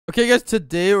Okay, guys,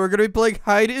 today we're gonna be playing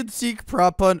hide and seek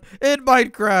prop hunt in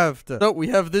Minecraft. So we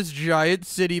have this giant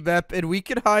city map, and we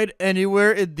can hide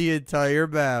anywhere in the entire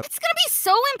map. It's gonna be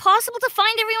so impossible to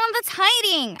find everyone that's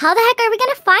hiding. How the heck are we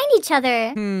gonna find each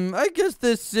other? I guess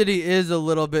this city is a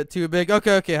little bit too big.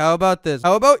 Okay, how about this?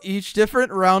 How about each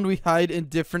different round we hide in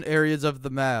different areas of the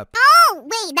map? Oh,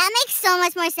 wait, that makes so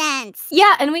much more sense.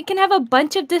 Yeah, and we can have a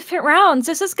bunch of different rounds.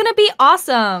 This is gonna be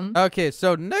awesome. Okay,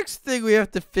 so next thing we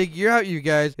have to figure out, you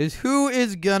guys, is who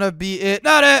is gonna be it.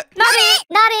 Not it! Not it!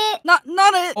 Not it!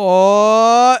 Not it.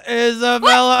 Oh,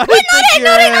 Isabella. Wait,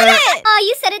 not it. Oh,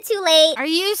 you said it too late. Are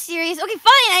you serious? Okay,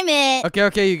 fine, I'm it.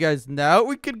 Okay, you guys. Now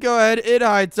we can go ahead and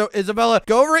hide. So, Isabella,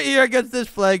 go right here against this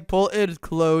flagpole and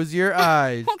close your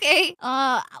eyes. Okay,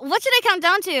 what should I count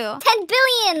down to? 10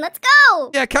 billion! Let's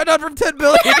go! Yeah, count down from 10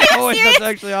 billion. Oh, wait, that's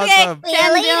actually awesome. Okay.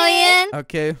 10 later. billion.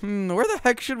 Okay, where the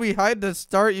heck should we hide to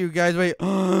start, you guys? Wait,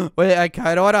 wait, I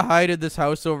kind of want to hide in this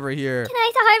house over here. Can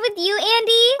I hide with you,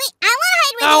 Andy? Wait, I want to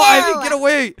hide with No, you. Ivy, get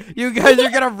away! You guys are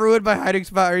gonna ruin my hiding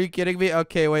spot. Are you kidding me?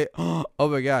 Okay, wait. Oh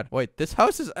my god. Wait, this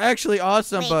house is actually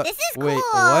awesome, Wait, but this is wait,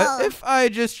 cool. what if I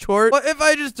just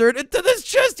turn into this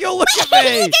chest? Yo, look at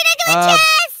me! You turned into a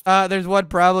chest. There's one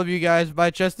problem, you guys. My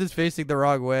chest is facing the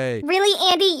wrong way.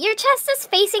 Really, Andy? Your chest is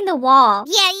facing the wall.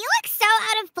 Yeah, you look so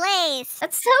out of place.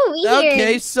 That's so weird.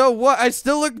 Okay, so what? I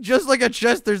still look just like a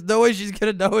chest. There's no way she's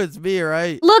gonna know it's me,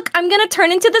 right? Look, I'm gonna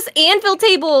turn into this anvil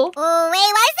table. Oh,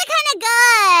 wait, why is that kind of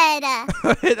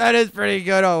good? That is pretty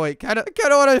good. Oh wait, kind of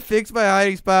want to fix my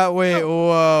hiding spot. Wait,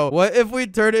 whoa. What if we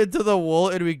turn it into the wool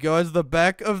and we go as the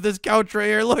back of this couch right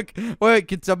here? Look. Wait,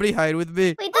 can somebody hide with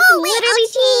me? Wait, that's Oh, wait, literally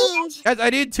I'll change. Guys, I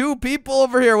need 2 people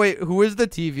over here. Wait, who is the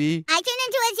TV? I turned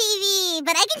into a TV,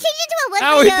 but I can change into a wood No,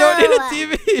 we don't need window.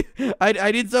 a TV.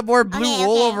 I need some more blue Okay,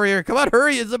 wool okay. over here. Come on,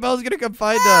 hurry. Isabella's gonna come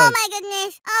find Oh us. my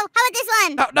goodness. Oh, how about this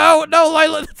one? No,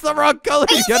 Lila, that's the wrong color.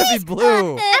 It's gotta be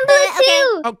blue. I'm blue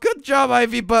too. Oh, good job,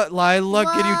 Ivy. But Lila,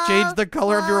 can you change the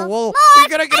color of your wool? Look, You're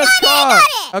gonna get us I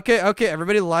caught. Okay.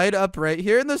 Everybody line up right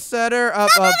here in the center. Up,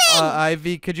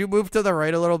 Ivy. Could you move to the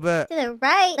right a little bit? To the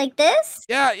right, like this?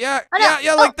 Yeah, Oh,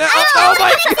 no. like that. Oh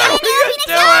my god, what are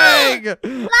you doing?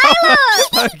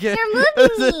 Lila! Okay, You're moving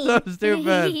this is me. so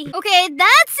stupid. Okay,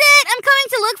 that's it. I'm coming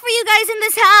to look for you guys in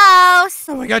this house.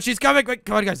 Oh my god, she's coming. Wait,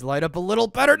 come on, guys, light up a little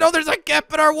better. No, there's a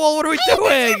gap in our wall. What are we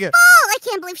doing? Oh, I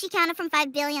can't believe she counted from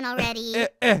 5 billion already. Eh.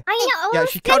 I know. Yeah,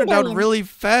 almost she 10 counted down billion. really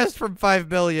fast from 5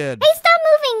 billion. Hey, stop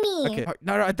moving me. Okay,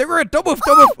 no, I think we're in. Don't move.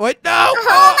 Wait, no.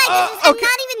 Oh my goodness, I'm okay.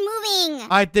 not even moving.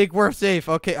 I think we're safe.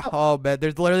 Okay. Oh man,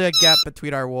 there's literally a gap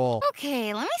between our wall.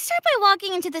 Okay, let me start by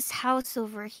walking into this house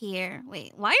over here.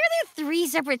 Wait, why are there 3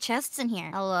 separate chests in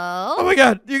here? Oh Hello? my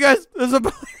god, you guys,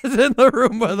 Isabella is in the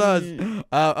room with us.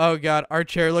 Oh god, our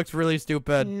chair looks really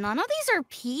stupid. None of these are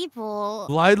people.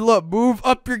 Lila, move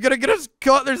up. You're gonna get us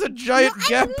caught. There's a giant No,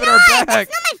 gap I'm in our not. back.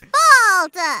 That's not my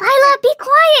fault. Lila, be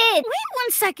quiet. Wait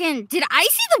 1 second. Did I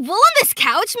see the wool on this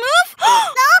couch move? No!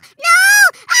 No!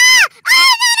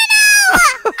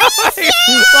 Are you serious?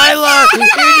 Lila, you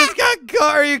just got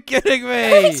caught. Are you kidding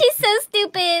me? She's so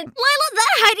stupid. Lila,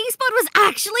 that hiding spot was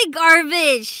actually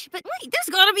garbage. But wait, there's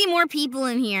gotta be more people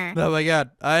in here. Oh my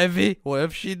god, Ivy, what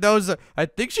if she knows? I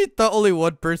think she thought only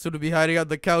one person would be hiding on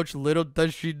the couch. Little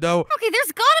does she know. Okay,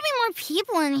 there's gotta be more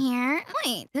people in here.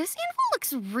 Wait, this info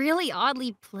looks really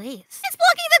oddly placed. It's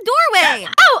blocking the doorway.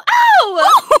 Ow! Ow!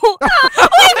 Oh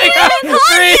my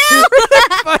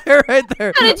god, fire right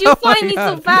there. How did you Oh my find me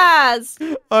so God. fast?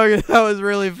 Okay, that was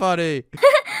really funny.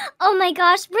 Oh my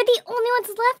gosh, we're the only ones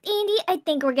left, Andy. I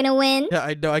think we're gonna win. Yeah,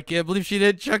 I know. I can't believe she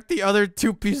didn't chuck the other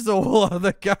 2 pieces of wool on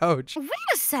the couch. Wait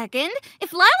a second.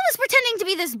 If Lila was pretending to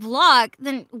be this block,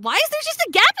 then why is there just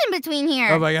a gap in between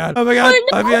here? Oh my god. Oh my god.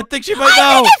 no. Ivy, I think she might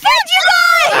know. I found you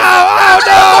guys! Oh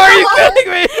no! Are you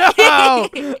kidding me? No!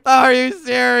 Are you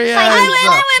serious? I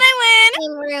win!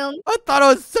 Same room. I thought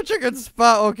it was such a good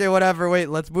spot. Okay, whatever. Wait,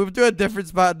 let's move to a different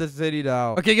spot in the city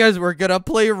now. Okay, guys, we're gonna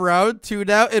play round 2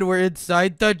 now, and we're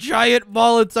inside the giant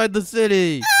mall inside the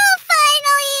city. Oh,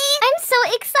 finally! I'm so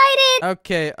excited.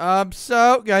 Okay,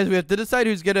 so, guys, we have to decide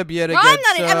who's gonna be it No, again. I'm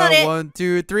not it, I'm not it. 1,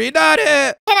 2, 3, not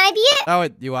it! Can I be it? Oh,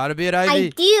 wait, you wanna be it, I Ivy?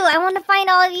 do. I want to find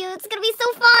all of you. It's gonna be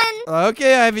so fun.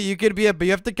 Okay, Ivy, you can be it, but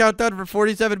you have to count down for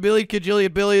 47 million,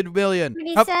 kajillion, billion, million.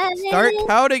 Up, 47. start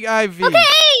counting, Ivy. Okay.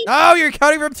 No, you're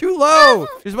counting from too low.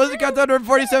 You're supposed to count down from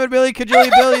 47 million,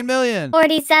 kajillion, billion, million.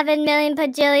 47 million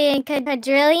quadrillion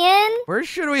quadrillion. Where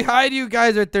should we hide you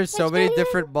guys? There's so many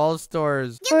different mall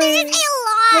stores. Yeah, there is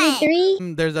a lot.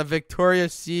 23. There's a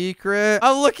Victoria's Secret.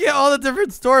 I'm looking at all the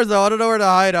different stores. I don't know where to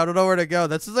hide. I don't know where to go.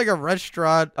 This is like a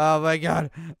restaurant. Oh my god.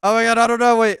 Oh my god. I don't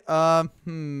know. Wait. There are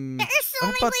so What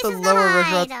only about the places to lower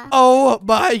hide. restaurants? Oh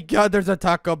my god, there's a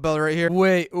Taco Bell right here.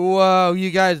 Wait, whoa,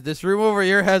 you guys, this room over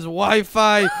here has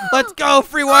Wi-Fi. Let's go,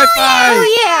 free Wi-Fi.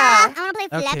 Oh yeah. I want to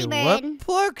play Okay, Flappy Bird. what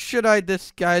pluck should I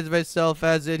disguise myself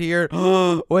as in here?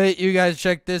 Wait, you guys,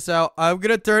 check this out. I'm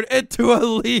gonna turn into a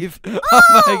leaf.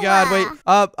 Oh my god, wait.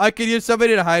 I could use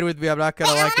somebody to hide with me. I'm not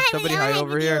gonna Hey, like it. Somebody hide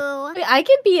over here. Wait, I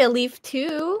could be a leaf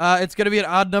too. It's gonna be an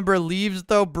odd number of leaves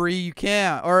though, Bree. You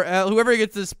can't. Or whoever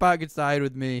gets this spot gets to hide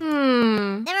with me.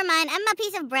 Never mind. I'm a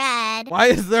piece of bread. Why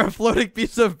is there a floating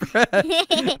piece of bread?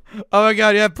 Oh my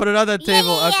god, yeah, put it on the Yeah,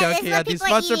 table. yeah, Okay, this is okay, what yeah, these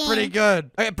people are spots are pretty eating.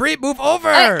 good. Okay, Bree, move over.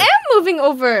 I am moving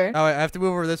over. Oh, wait, I have to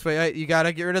move over this way. Hey, you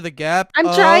gotta get rid of the gap. I'm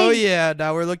Oh trying. yeah,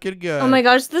 now we're looking good. Oh my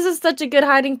gosh, this is such a good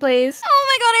hiding place. Oh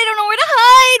my god, I don't know where to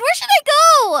hide. Where should I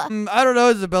go? I don't know,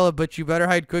 Isabella, but you better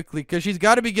hide quickly because she's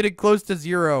got to be getting close to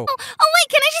 0. Oh wait,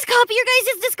 can I just copy your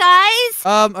guys'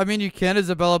 disguise? I mean, you can,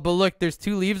 Isabella, but look, there's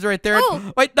 2 leaves right there.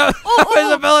 Oh. Wait, no,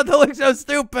 Isabella, that looks so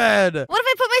stupid. What if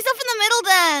I put myself in the middle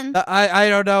then? I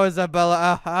don't know,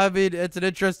 Isabella. I mean, it's an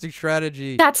interesting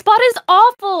strategy. That spot is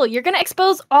awful. You're gonna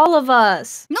expose all of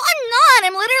us. No, I'm not.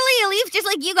 I'm literally a leaf just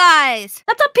like you guys.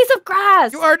 That's a piece of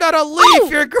grass. You are not a leaf. Oh.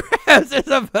 You're grass,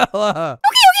 Isabella.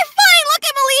 Okay, fine. Look,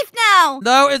 I'm a leaf now.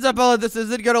 No, Isabella, this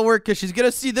isn't gonna work because she's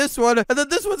gonna see this one, and then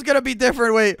this one's gonna be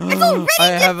different. Wait, It's already I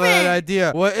have an different.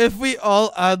 idea. What if we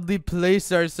all oddly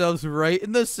place ourselves right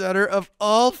in the center of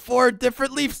all 4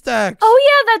 different leaf stacks?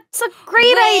 Oh yeah, that's a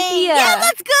great Wait, idea. Yeah,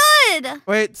 that's good.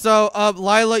 Wait, so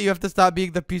Lila, you have to stop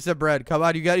being the piece of bread. Come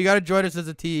on, you got to join us as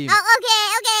a team. Oh, okay.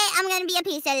 I'm gonna be a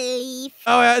piece of leaf.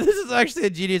 Oh yeah, this is actually a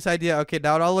genius idea. Okay,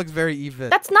 now it all looks very even.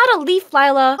 That's not a leaf,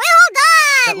 Lila. Wait, hold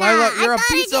on. Lila, you're I a thought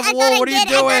piece I of did- I wool. thought I What are you did-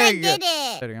 I thought I doing? did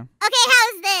it. There you go. Okay,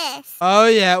 how's this? Oh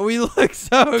yeah, we look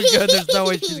so good. There's no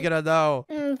way she's gonna know.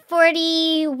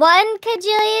 41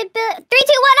 kajillion bill. 3, 2,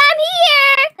 1. I'm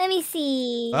here. Let me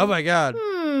see. Oh my god.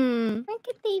 Where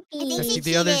could they I think be? I she think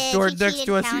the other cheated. store She next cheated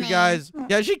to us, you counting. guys.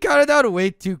 Yeah, she counted down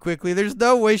way too quickly. There's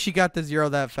no way she got to 0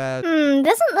 that fast.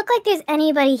 Doesn't look like there's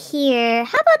anybody here.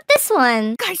 How about this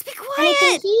one? Guys, be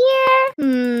Anything quiet.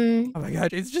 here? Oh my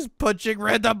god, she's just punching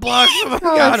random blocks. Oh my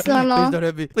Oh, god. it's normal. Please don't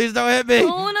hit me. Please don't hit me.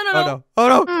 Oh, no. Oh no. Oh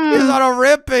no. He's on a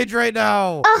rampage right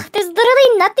now. Oh, there's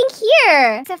literally nothing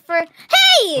here except for.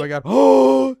 Hey! Oh my god.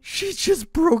 Oh, she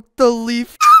just broke the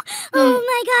leaf. Oh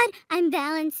my god, I'm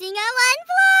balancing on one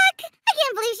block. I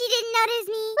can't believe she didn't notice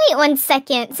me. Wait 1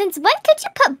 second. Since when could you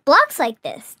put blocks like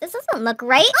this? This doesn't look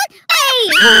right. Hey!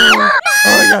 Oh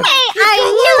my god. Hey, I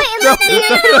knew it No, was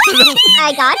you.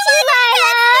 I got you,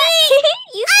 Lila.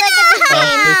 You suck at the game.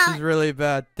 Oh, this is really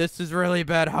bad. This is really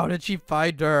bad. How did she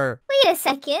find her? Wait a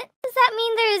second. Does that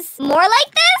mean there's more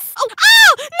like this? Oh,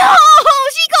 no!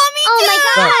 She caught me Oh too! my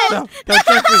god. No, don't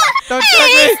check me. Don't check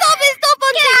Hey, me. stop it!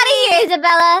 Get out of here,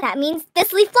 Isabella. That means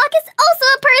this leaf block is also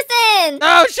a person.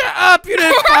 No, shut up. You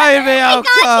didn't find me. I Oh,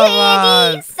 got come you,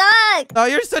 Andy. You on. suck. No,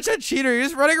 you're such a cheater. You're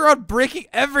just running around breaking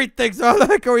everything. So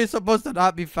how are you supposed to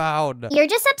not be found? You're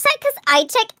just upset because I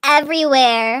check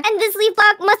everywhere. And this leaf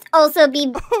block must also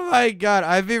be... Oh my god,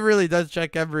 Ivy really does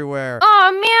check everywhere.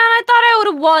 Oh man, I thought I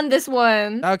would have won this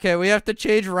one. Okay, we have to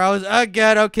change rounds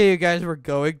again. Okay, you guys, we're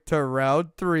going to round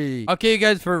 3. Okay, you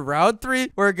guys, for round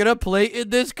 3, we're gonna play in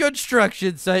this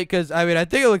construction site because, I mean, I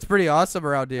think it looks pretty awesome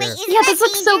around here. Wait, isn't Yeah, that this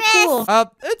looks so dangerous?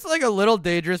 cool. It's like a little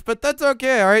dangerous, but that's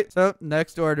okay, all right? So,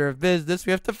 next order of business,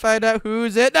 we have to find out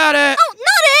who's it. Not it! Oh,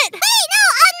 not it! Hey,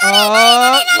 no, I'm not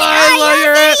Oh, it! Lila,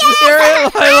 you're it! You're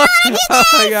it, Lila! Oh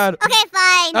my god. Okay,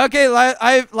 fine. Okay,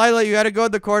 Lila, you gotta go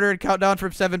in the corner and count down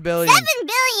from 7 billion. 7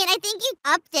 billion. I think you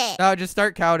upped it. No, just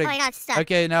start counting. Oh, I got stuck.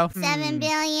 Okay, now. 7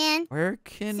 billion. Where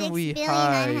can 6 we billion,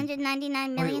 hide? 999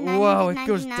 Wait, million, whoa, it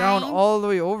goes down 999. all the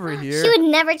way over here. She would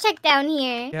never check down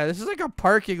here. Yeah, this is like a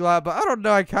parking lot, but I don't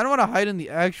know. I kind of want to hide in the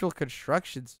actual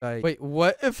construction site. Wait,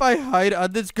 what if I hide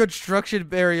on this construction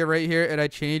area right here and I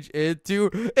change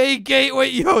into a gate?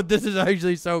 Wait, yo, this is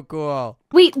actually so cool.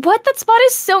 Wait, what? That spot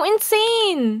is so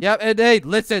insane. Yep, and hey,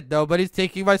 listen, nobody's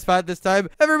taking my spot this time.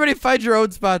 Everybody find your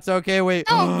own spots, okay? Wait.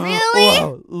 Oh, really?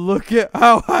 Whoa, look at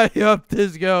how high up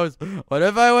this goes. What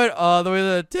if I went all the way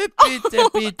to the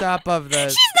tippy top of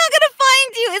this? She's not gonna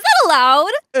find you. Is that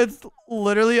allowed? It's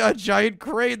literally a giant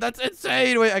crane. That's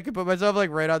insane. Wait, I can put myself like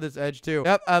right on this edge too.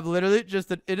 Yep, I'm literally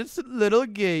just an innocent little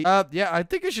gate. Yeah, I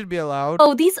think it should be allowed.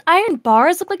 Oh, these iron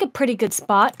bars look like a pretty good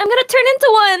spot. I'm gonna turn into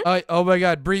one. Oh my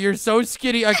god, Bree, you're so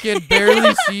skinny. I can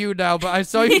barely see you now, but I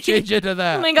saw you change into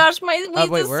that. Oh my gosh, my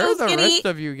waist Wait, is where so are the skinny. rest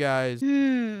of you guys?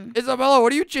 Hmm. Isabella,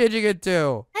 what are you changing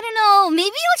into? I don't know. Maybe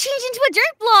you'll change into a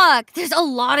dirt block. There's a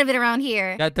lot of it around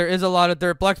here. Yeah, there is a lot of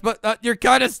dirt blocks, but you're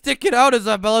kind of sticking out,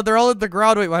 Isabella. They're all in the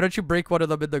ground. Wait, why don't you break break one of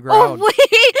them in the Oh, ground. wait.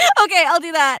 Okay, I'll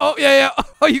do that. Oh, yeah, yeah.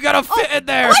 Oh, you gotta fit in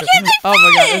there. why can't they Oh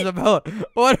my fit? god, Isabella,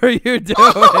 what are you doing?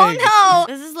 Oh, no.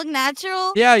 Does this look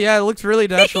natural? Yeah, yeah, it looks really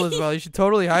natural as well. You should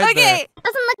totally hide Okay.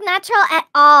 Doesn't look natural at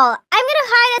all. I'm gonna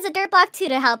hide as a dirt block too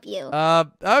to help you. there.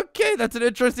 Okay, that's an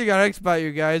interesting hiding spot,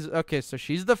 you guys. Okay, so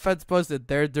she's the fence post and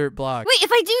they're dirt blocks. Wait,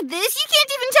 if I do this, you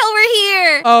can't even tell we're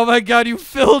here. Oh my god, you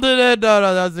filled it in. No,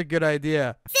 no, that was a good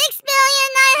idea.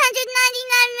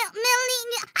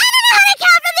 6,999,000,000. I don't know how to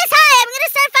count from this high. I'm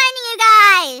gonna start finding you guys.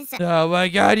 Oh my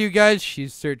god, you guys,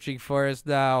 she's searching for us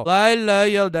now. Lila,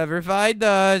 you'll never find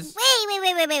us.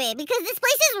 Wait, because this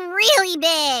place is really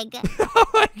big. Oh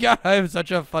my god, I have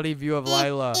such a funny view of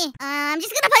Lila. I'm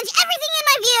just gonna punch everything in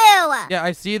my view. Yeah,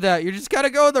 I see that. You just gotta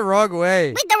go the wrong way.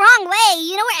 Wait, the wrong way.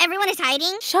 You know where everyone is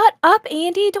hiding? Shut up,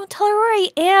 Andy. Don't tell her where I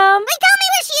am. Wait, tell me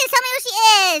where she is. Tell me where she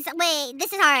is. Wait,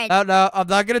 this is hard. Oh, no, I'm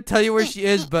not gonna tell you where she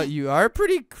is, but you are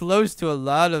pretty close to a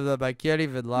lot of them. I can't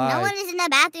even lie. No one is in the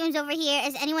bathrooms over here.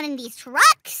 Is anyone in these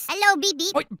trucks? Hello, beep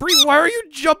beep. Wait, Bree, why are you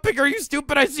jumping? Are you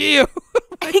stupid? I see you.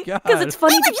 Oh my god. Because it's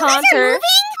funny to Wait, you guys taunt are her. moving?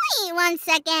 Wait 1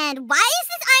 second. Why is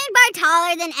this iron bar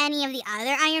taller than any of the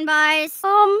other iron bars?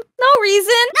 No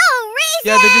reason. No reason.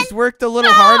 Yeah, they just worked a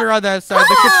little harder on that side.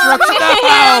 The construction.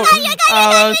 Oh, No! you got Oh,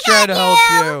 I was trying to help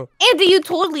you. Andy, you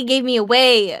totally gave me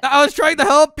away. I was trying to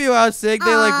help you. I was saying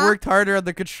they like Aw. worked harder on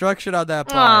the construction on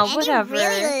that Aw. part. Andy whatever.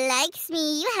 really likes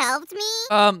me. You helped me.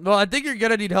 Well, I think you're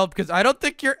gonna need help because I don't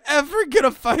think you're ever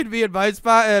gonna find me in my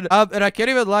spot, and I can't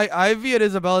even lie. Ivy and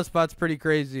Isabella's spot's pretty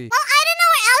crazy. Well, I don't know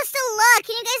where else to look.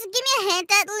 Can you guys give me a hint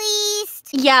at least?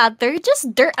 Yeah, they're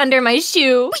just dirt under my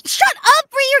shoe. Wait, shut up,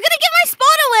 Bree. You're gonna give my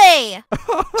spot away.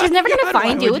 Oh She's my never gonna God,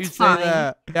 find why you, would it's say fine.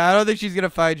 that? Yeah, I don't think she's gonna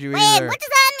find you Wait, either. what does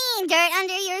that mean? Dirt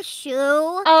under your shoe?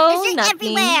 Oh, There's dirt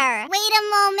nothing. everywhere. Wait a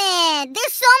moment.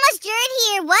 There's so much dirt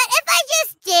here. What if I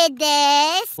just did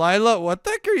this? Lila, what the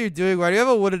heck are you doing? Why do you have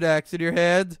a wooden axe in your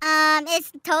hand?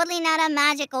 It's totally not a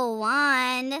magical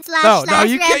wand. Slash, No, slash,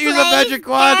 you can't use a replace magic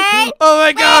wand. dirt Oh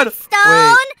my god. with stone.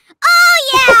 Wait. Oh,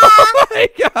 yeah. Oh my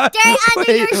god. Dirt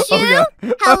under your Oh shoe?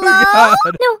 god. Hello? Oh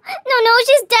god. No,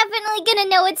 she's definitely gonna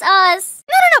know it's us.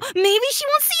 No. Maybe she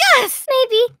won't see us.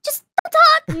 Maybe. Just don't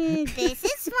talk. This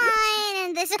is fine,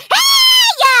 and this is... Hey,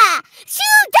 yeah! Shoe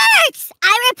dirts!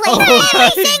 I replaced Oh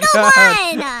every my single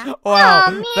God. one! Wow, Aw,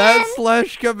 that man.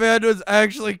 slash command was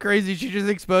actually crazy. She just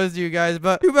exposed you guys,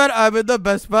 but too bad I'm in the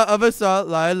best spot of assault.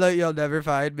 Lila, you'll never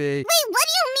find me. Wait, what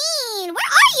do you mean? Where are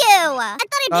you? I thought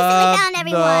I basically found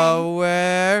everyone.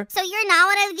 Nowhere. So you're not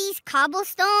one of these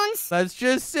cobblestones? Let's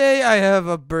just say I have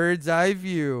a bird's eye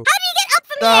view. How do you get up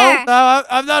from No, here?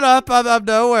 I'm not up. I'm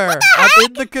nowhere. What the I'm heck?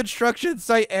 in the construction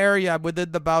site area. I'm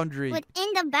within the boundary. Within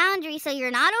the boundary, so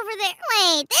you're not over there.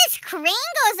 Wait, this crane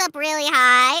goes up really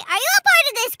high. Are you a part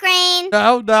of this crane?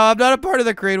 No, I'm not a part of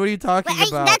the crane. What are you talking Wait,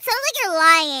 about? that sounds like you're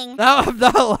lying. No, I'm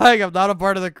not lying. I'm not a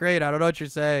part of the crane. I don't know what you're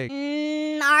saying.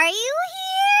 Are you here?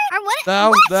 Or what? No,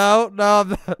 what? no, I'm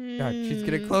not. God, she's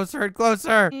getting closer and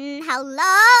closer.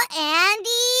 Hello, Andy?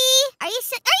 Are you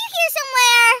here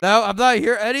somewhere? No, I'm not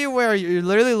here anywhere. You're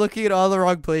literally looking at all the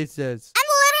wrong places. I'm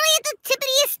literally at the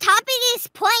tippitiest,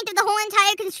 toppingest point of the whole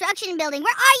entire construction building.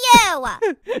 Where are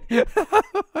you? Oh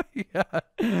my God.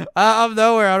 I'm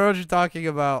nowhere. I don't know what you're talking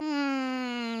about. I've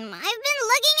been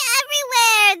looking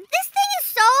everywhere. This thing is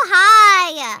so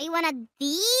high. Are you one of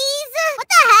these? What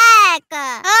the heck?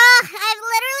 I've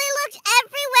literally looked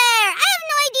everywhere. I have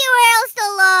no idea where else to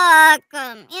look.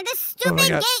 And this stupid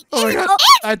God. gate Oh my is God. open.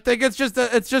 I think it's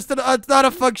not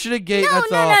a functioning gate. No.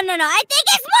 That's all. I think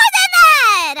it's more than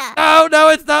that. No,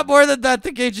 it's not more than that.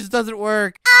 The gate just doesn't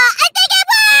work. I think it works.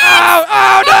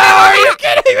 Oh no! Are you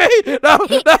kidding me? No!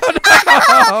 I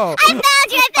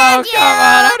found you. Oh, come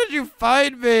on. How did you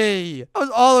find me? I was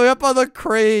all the way up on the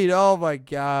crane. Oh, my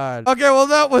God. Okay, well,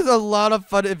 that was a lot of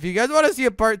fun. If you guys want to see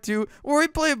a part 2 where we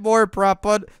play more Prop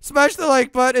Hunt, smash the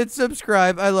like button and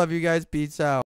subscribe. I love you guys. Peace out.